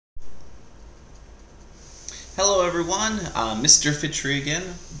Hello everyone, Mr. Fitri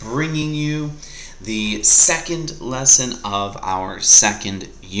again, bringing you the second lesson of our second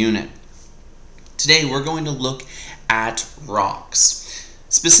unit. Today we're going to look at rocks,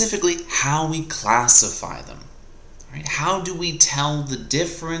 specifically how we classify them. Right? How do we tell the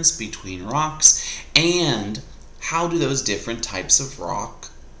difference between rocks, and how do those different types of rock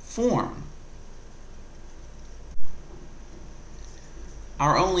form?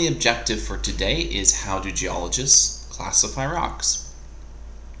 Our only objective for today is how do geologists classify rocks.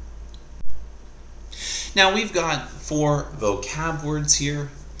 Now we've got 4 vocab words here.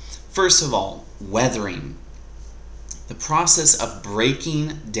 First of all, weathering. The process of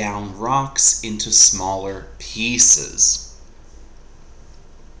breaking down rocks into smaller pieces.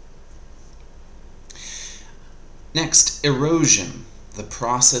 Next, erosion. The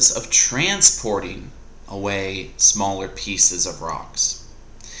process of transporting away smaller pieces of rocks.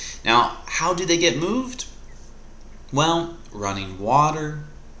 Now, how do they get moved? Well, running water,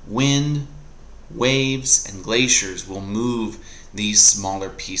 wind, waves, and glaciers will move these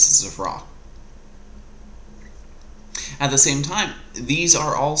smaller pieces of rock. At the same time, these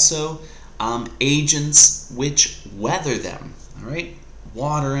are also agents which weather them. All right?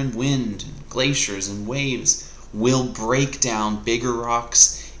 Water and wind, and glaciers and waves will break down bigger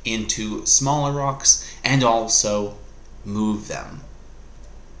rocks into smaller rocks and also move them.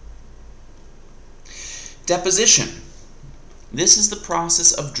 Deposition. This is the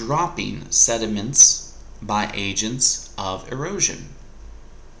process of dropping sediments by agents of erosion.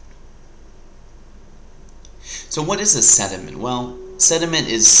 So what is a sediment? Well, sediment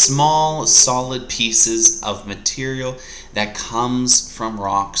is small, solid pieces of material that comes from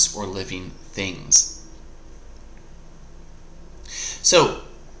rocks or living things. So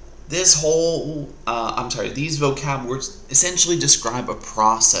these vocab words essentially describe a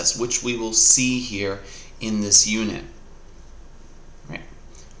process which we will see here in this unit. Right.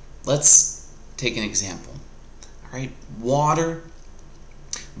 Let's take an example. All right. Water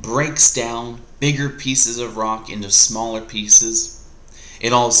breaks down bigger pieces of rock into smaller pieces.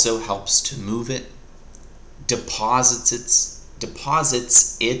 It also helps to move it, deposits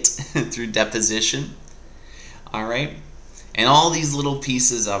it through deposition. All right. And all these little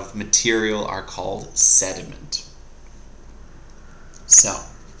pieces of material are called sediment. So,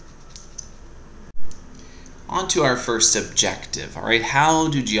 on to our first objective. All right, how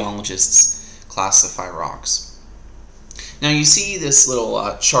do geologists classify rocks? Now you see this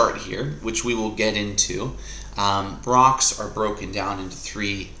little chart here, which we will get into. Rocks are broken down into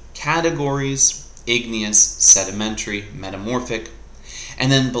 3 categories: igneous, sedimentary, metamorphic, and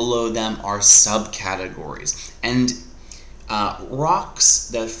then below them are subcategories. And rocks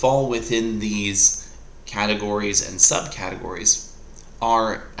that fall within these categories and subcategories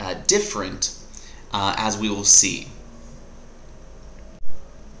are different, as we will see.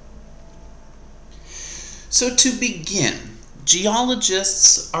 So to begin,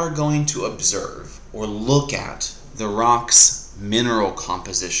 geologists are going to observe or look at the rock's mineral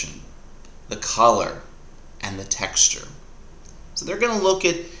composition, the color, and the texture. So they're going to look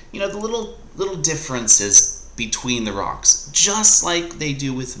at, the little differences between the rocks, just like they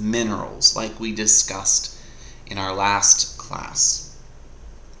do with minerals, like we discussed in our last class.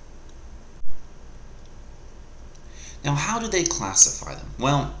 Now, how do they classify them?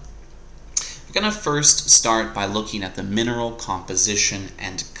 Well, we're going to first start by looking at the mineral composition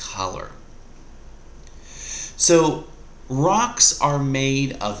and color. So, rocks are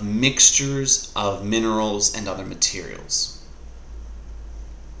made of mixtures of minerals and other materials.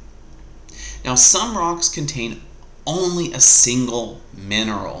 Now, some rocks contain only a single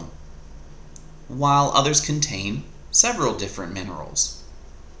mineral, while others contain several different minerals.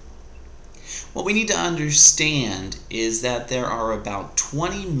 What we need to understand is that there are about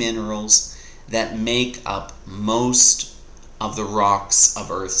 20 minerals that make up most of the rocks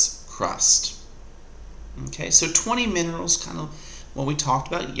of Earth's crust. Okay, so 20 minerals, kind of what we talked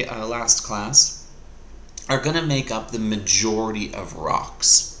about last class, are going to make up the majority of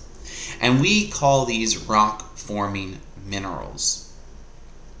rocks. And we call these rock-forming minerals.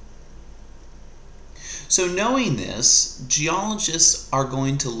 So knowing this, geologists are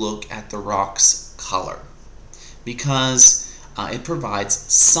going to look at the rock's color, because it provides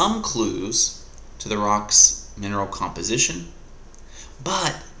some clues to the rock's mineral composition.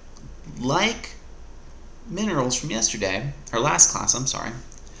 But like minerals from yesterday, or last class, I'm sorry,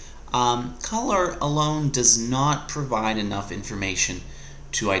 color alone does not provide enough information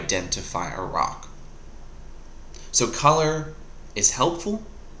to identify a rock. So color is helpful,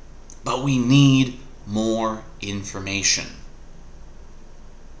 but we need more information.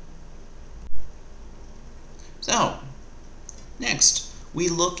 So, next, we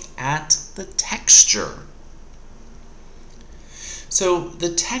look at the texture. So,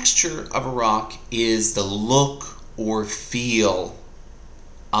 the texture of a rock is the look or feel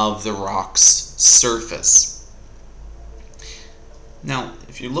of the rock's surface. Now,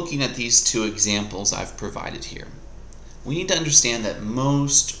 if you're looking at these two examples I've provided here, we need to understand that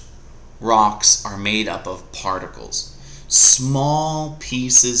most rocks are made up of particles, small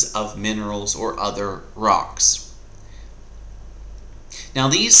pieces of minerals or other rocks. Now,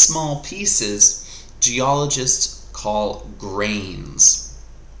 these small pieces, geologists call grains.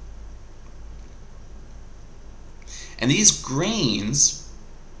 And these grains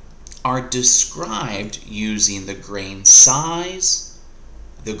are described using the grain size,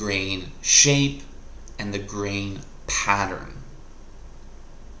 the grain shape, and the grain pattern.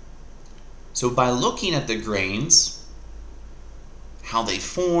 So by looking at the grains, how they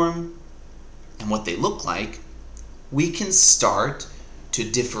form, and what they look like, we can start to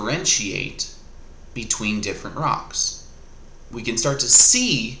differentiate between different rocks. We can start to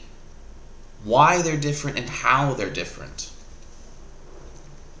see why they're different and how they're different.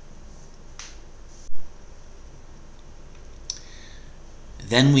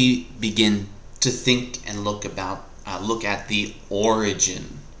 Then we begin to think and look at the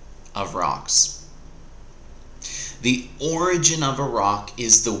origin of rocks. The origin of a rock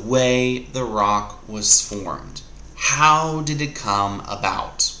is the way the rock was formed. How did it come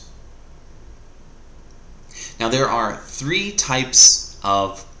about? Now, there are three types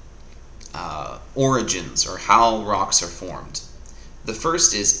of origins, or how rocks are formed. The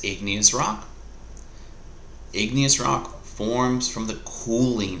first is igneous rock. Igneous rock forms from the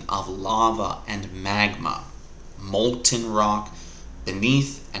cooling of lava and magma, molten rock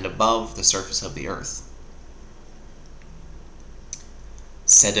beneath and above the surface of the earth.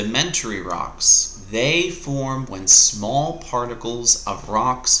 Sedimentary rocks, they form when small particles of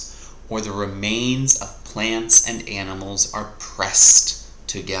rocks or the remains of plants and animals are pressed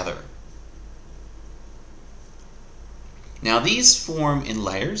together. Now, these form in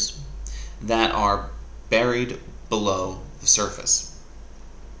layers that are buried below the surface.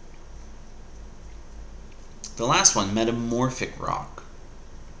 The last one, metamorphic rock.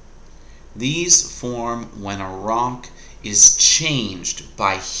 These form when a rock is changed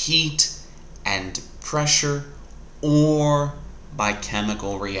by heat and pressure or by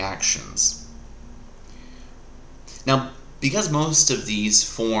chemical reactions. Now, because most of these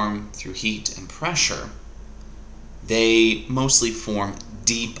form through heat and pressure, they mostly form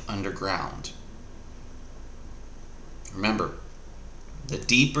deep underground. Remember, the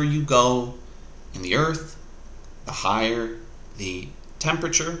deeper you go in the earth, the higher the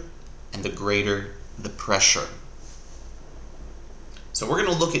temperature and the greater the pressure. So we're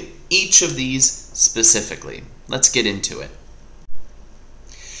going to look at each of these specifically. Let's get into it.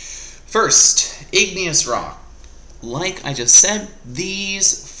 First, igneous rock. Like I just said,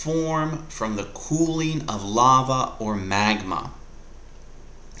 these form from the cooling of lava or magma.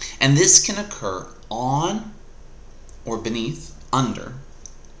 And this can occur on or beneath, under,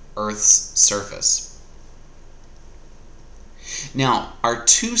 Earth's surface. Now, our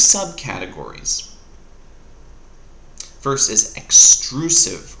two subcategories. First is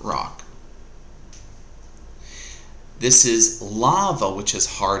extrusive rock. This is lava which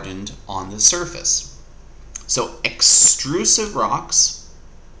is hardened on the surface. So extrusive rocks,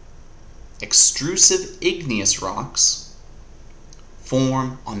 extrusive igneous rocks,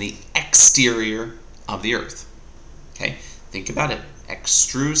 form on the exterior of the Earth. Okay, think about it.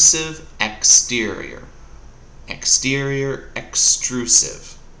 Extrusive, exterior. Exterior,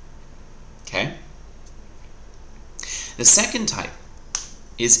 extrusive. Okay? The second type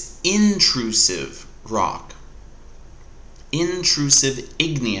is intrusive rock. Intrusive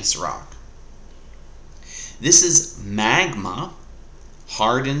igneous rock. This is magma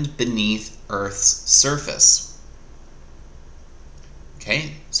hardened beneath Earth's surface.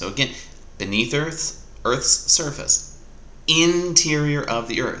 Okay, so again, beneath Earth's surface, interior of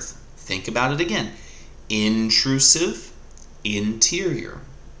the Earth. Think about it again. Intrusive, interior.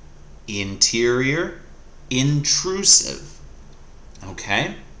 Interior, intrusive.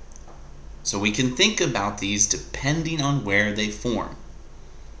 Okay? So we can think about these depending on where they form.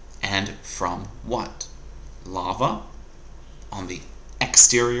 And from what? Lava on the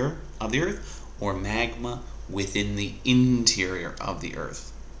exterior of the Earth, or magma within the interior of the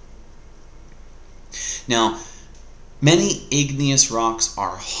Earth. Now, many igneous rocks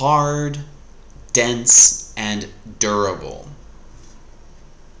are hard, dense, and durable.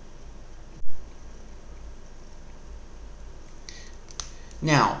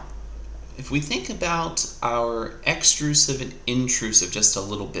 Now, if we think about our extrusive and intrusive just a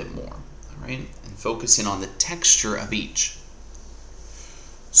little bit more, all right, and focus in on the texture of each.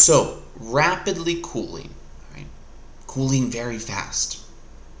 So, rapidly cooling, right? Cooling very fast.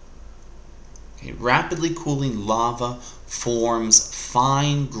 Okay, rapidly cooling lava forms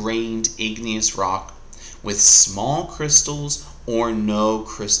fine-grained igneous rock with small crystals or no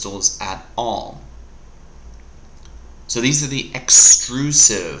crystals at all. So these are the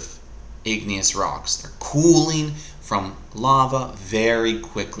extrusive igneous rocks. They're cooling from lava very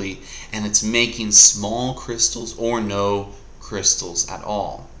quickly, and it's making small crystals or no crystals at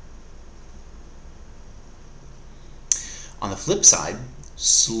all. On the flip side,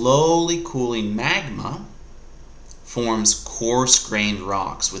 slowly cooling magma forms coarse-grained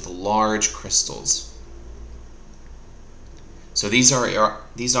rocks with large crystals. So these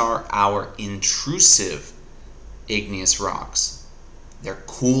are our intrusive igneous rocks. They're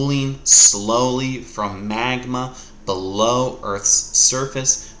cooling slowly from magma below Earth's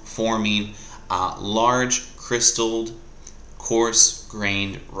surface, forming large crystalled,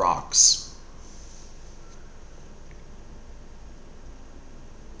 coarse-grained rocks.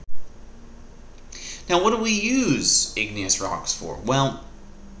 Now, what do we use igneous rocks for? Well,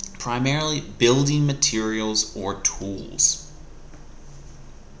 primarily building materials or tools.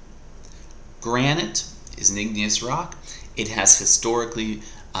 Granite is an igneous rock. It has historically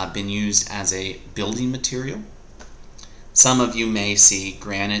been used as a building material. Some of you may see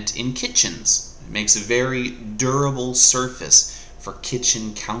granite in kitchens. It makes a very durable surface for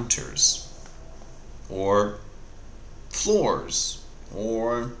kitchen counters, or floors,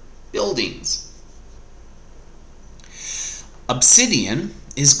 or buildings. Obsidian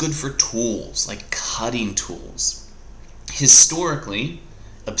is good for tools, like cutting tools. Historically,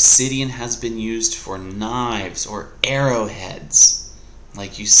 obsidian has been used for knives or arrowheads,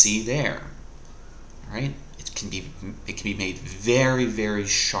 like you see there. All right? It can be made very, very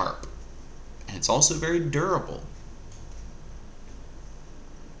sharp, and it's also very durable.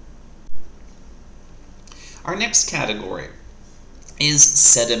 Our next category is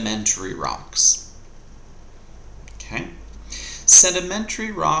sedimentary rocks. Okay?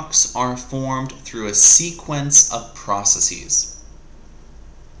 Sedimentary rocks are formed through a sequence of processes.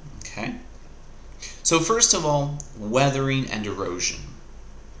 Okay? So first of all, weathering and erosion.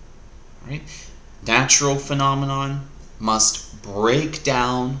 Right? Natural phenomenon must break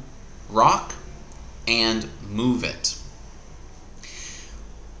down rock and move it.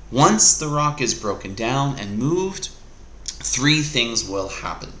 Once the rock is broken down and moved, three things will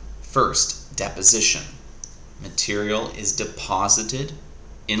happen. First, deposition. Material is deposited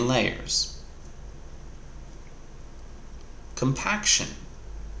in layers. Compaction.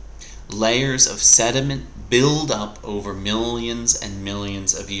 Layers of sediment build up over millions and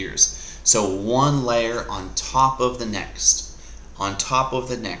millions of years. So one layer on top of the next, on top of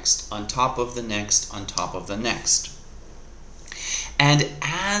the next, on top of the next, on top of the next. And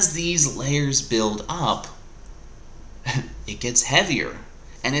as these layers build up, it gets heavier,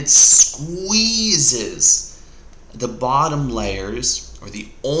 and it squeezes the bottom layers, or the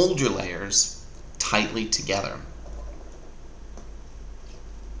older layers, tightly together.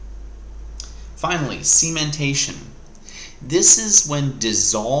 Finally, cementation. This is when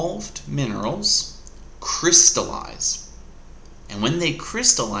dissolved minerals crystallize. And when they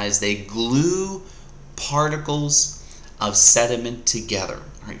crystallize, they glue particles of sediment together,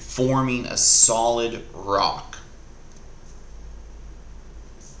 right, forming a solid rock.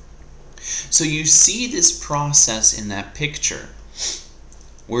 So you see this process in that picture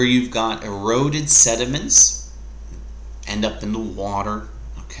where you've got eroded sediments end up in the water,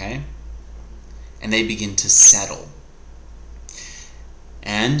 okay? And they begin to settle.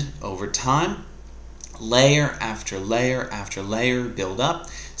 And over time, layer after layer after layer build up,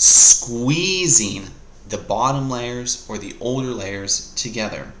 squeezing the bottom layers or the older layers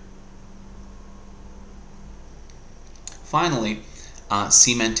together. Finally,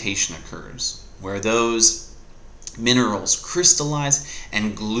 cementation occurs, where those minerals crystallize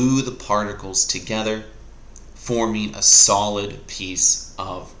and glue the particles together, forming a solid piece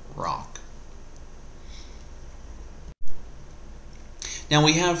of rock. Now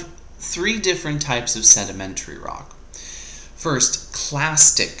we have three different types of sedimentary rock. First,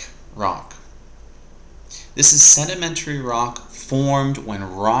 clastic rock. This is sedimentary rock formed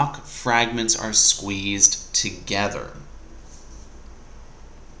when rock fragments are squeezed together.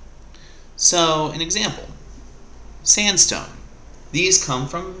 So, an example, sandstone. These come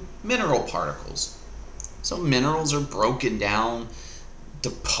from mineral particles. So minerals are broken down,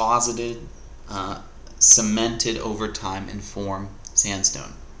 deposited, cemented over time and form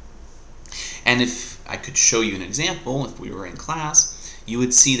sandstone. And if I could show you an example, if we were in class, you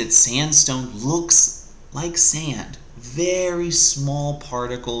would see that sandstone looks like sand. Very small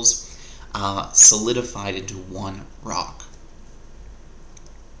particles solidified into one rock.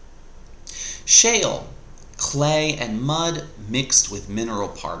 Shale, clay and mud mixed with mineral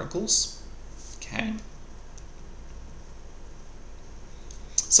particles. Okay.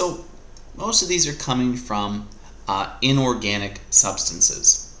 So most of these are coming from inorganic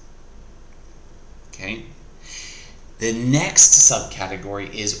substances. Okay. The next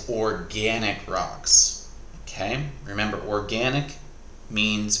subcategory is organic rocks. Okay. Remember, organic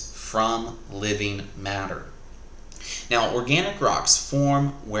means from living matter. Now, organic rocks form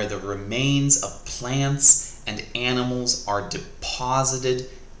where the remains of plants and animals are deposited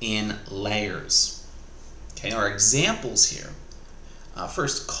in layers. Okay, our examples here.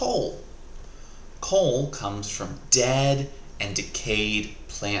 First, coal. Coal comes from dead and decayed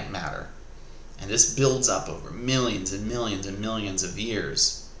plant matter. And this builds up over millions and millions and millions of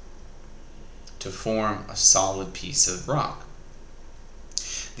years to form a solid piece of rock.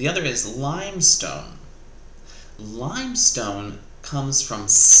 The other is limestone. Limestone comes from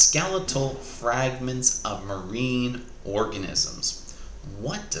skeletal fragments of marine organisms.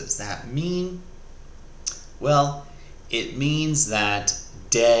 What does that mean? Well, it means that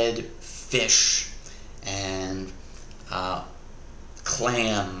dead fish and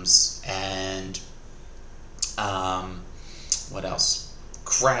clams and what else?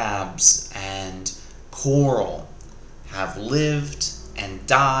 Crabs and coral have lived and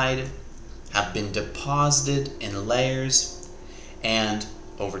died, have been deposited in layers, and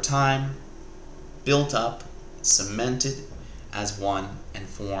over time built up, cemented as one, and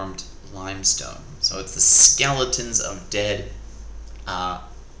formed limestone. So it's the skeletons of dead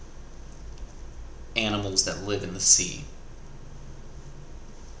animals that live in the sea.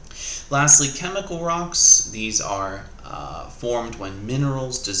 Lastly, chemical rocks. These are formed when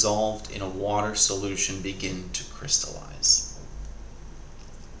minerals dissolved in a water solution begin to crystallize.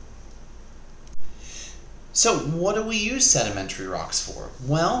 So what do we use sedimentary rocks for?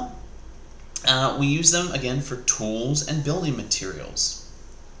 Well, we use them again for tools and building materials.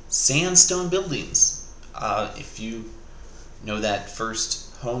 Sandstone buildings. If you know that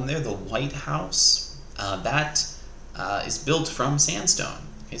first home there, the White House, that is built from sandstone.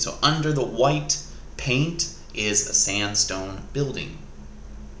 Okay, so under the white paint is a sandstone building.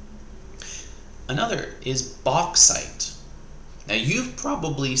 Another is bauxite. Now, you've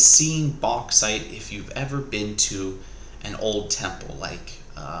probably seen bauxite if you've ever been to an old temple like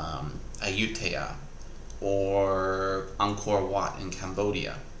Ayutthaya or Angkor Wat in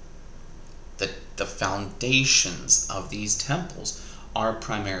Cambodia. The foundations of these temples are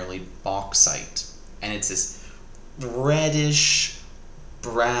primarily bauxite, and it's this reddish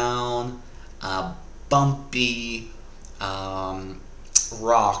brown bumpy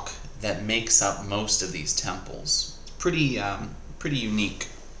rock that makes up most of these temples. Pretty unique.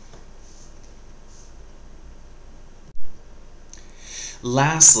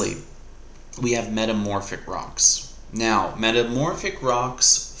 Lastly, we have metamorphic rocks. Now, metamorphic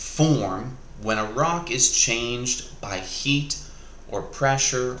rocks form when a rock is changed by heat or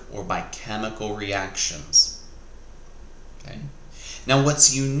pressure or by chemical reactions. Okay? Now,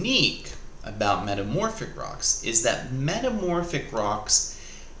 what's unique about metamorphic rocks is that metamorphic rocks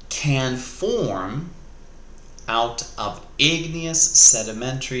can form out of igneous,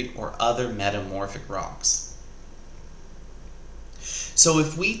 sedimentary, or other metamorphic rocks. So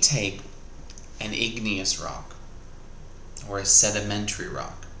if we take an igneous rock or a sedimentary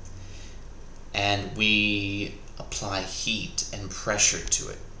rock and we apply heat and pressure to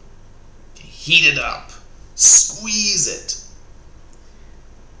it, heat it up, squeeze it,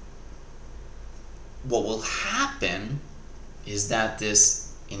 what will happen is that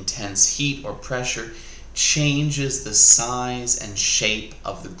this intense heat or pressure changes the size and shape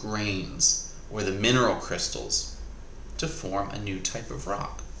of the grains or the mineral crystals to form a new type of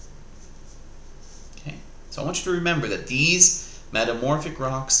rock. Okay? So I want you to remember that these metamorphic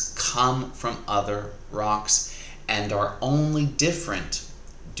rocks come from other rocks and are only different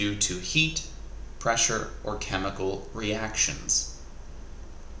due to heat, pressure, or chemical reactions.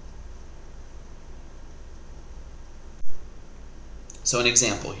 So an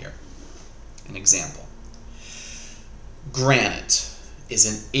example here. An example. Granite is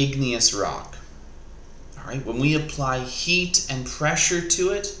an igneous rock. All right, when we apply heat and pressure to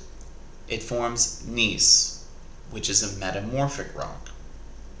it, it forms gneiss, which is a metamorphic rock.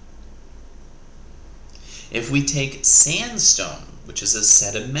 If we take sandstone, which is a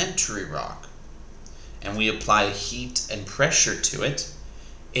sedimentary rock, and we apply heat and pressure to it,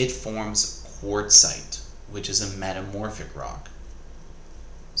 it forms quartzite, which is a metamorphic rock.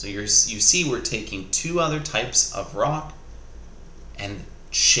 So you see we're taking two other types of rock and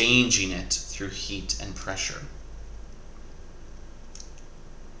changing it through heat and pressure.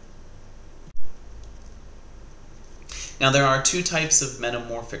 Now there are two types of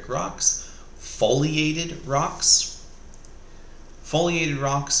metamorphic rocks: foliated rocks. Foliated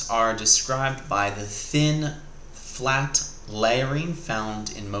rocks are described by the thin, flat layering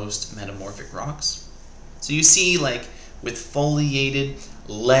found in most metamorphic rocks. So you see, like, with foliated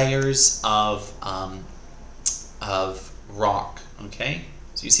layers of rock, okay?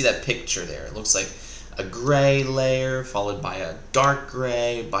 So you see that picture there. It looks like a gray layer followed by a dark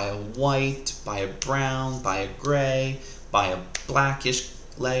gray, by a white, by a brown, by a gray, by a blackish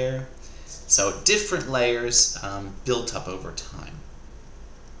layer. So different layers built up over time.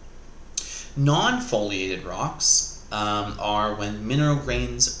 Non-foliated rocks are when mineral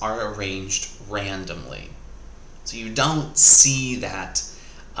grains are arranged randomly. So you don't see that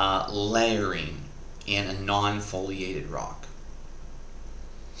layering in a non-foliated rock.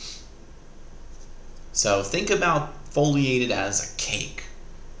 So think about foliated as a cake.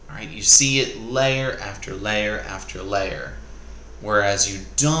 All right, you see it layer after layer after layer, whereas you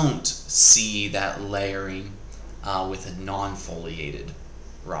don't see that layering with a non-foliated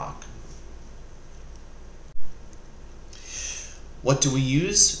rock. What do we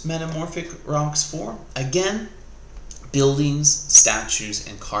use metamorphic rocks for? Again, buildings, statues,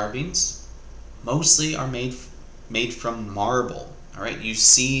 and carvings mostly are made from marble. All right, you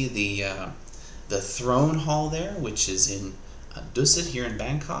see the throne hall there, which is in Dusit here in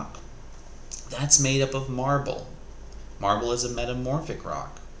Bangkok. That's made up of marble. Marble is a metamorphic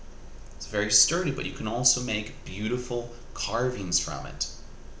rock. It's very sturdy, but you can also make beautiful carvings from it.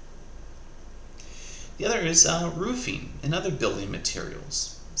 The other is roofing and other building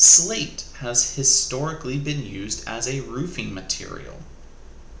materials. Slate has historically been used as a roofing material,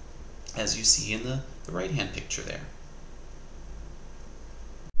 as you see in the right-hand picture there.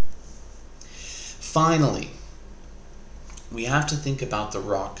 Finally, we have to think about the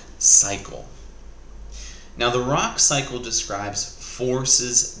rock cycle. Now, the rock cycle describes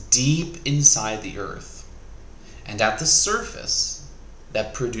forces deep inside the earth and at the surface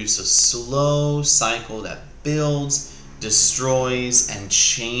that produce a slow cycle that builds, destroys, and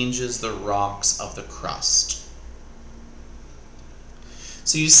changes the rocks of the crust.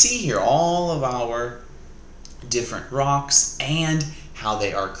 So you see here all of our different rocks and how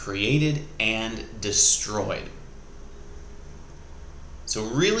they are created and destroyed. So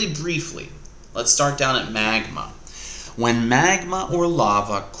really briefly, let's start down at magma. When magma or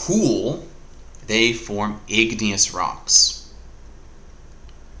lava cool, they form igneous rocks.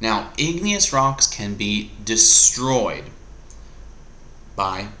 Now, igneous rocks can be destroyed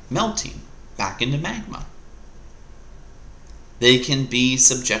by melting back into magma. They can be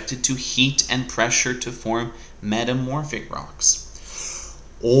subjected to heat and pressure to form metamorphic rocks,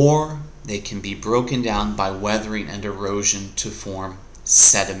 or they can be broken down by weathering and erosion to form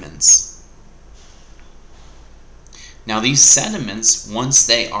sediments. Now, these sediments, once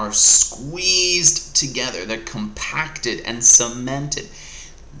they are squeezed together, they're compacted and cemented,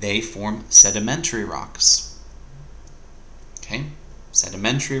 they form sedimentary rocks. Okay?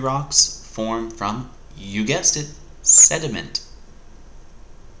 Sedimentary rocks form from, you guessed it, sediment.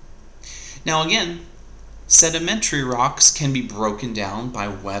 Now again, sedimentary rocks can be broken down by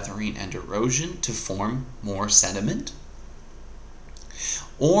weathering and erosion to form more sediment,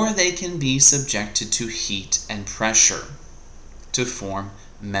 or they can be subjected to heat and pressure to form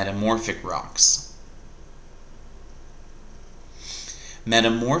metamorphic rocks.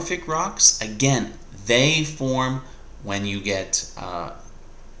 Metamorphic rocks, again, they form when you get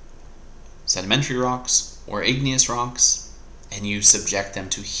sedimentary rocks or igneous rocks and you subject them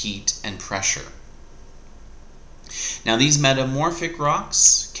to heat and pressure. Now, these metamorphic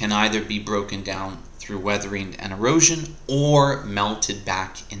rocks can either be broken down through weathering and erosion or melted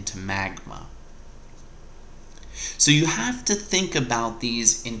back into magma. So you have to think about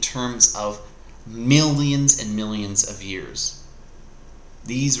these in terms of millions and millions of years.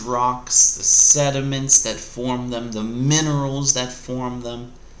 These rocks, the sediments that form them, the minerals that form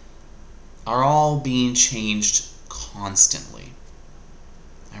them, are all being changed constantly.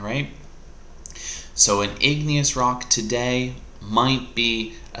 All right? So an igneous rock today might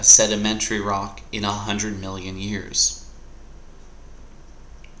be a sedimentary rock in 100 million years.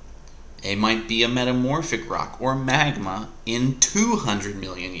 It might be a metamorphic rock or magma in 200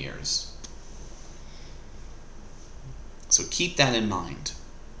 million years. So keep that in mind.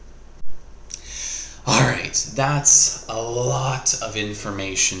 Alright, that's a lot of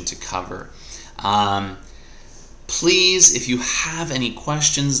information to cover. Please, if you have any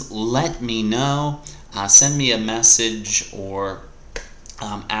questions, let me know. Send me a message or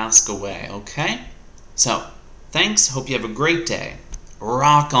ask away, okay? So, thanks. Hope you have a great day.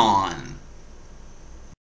 Rock on!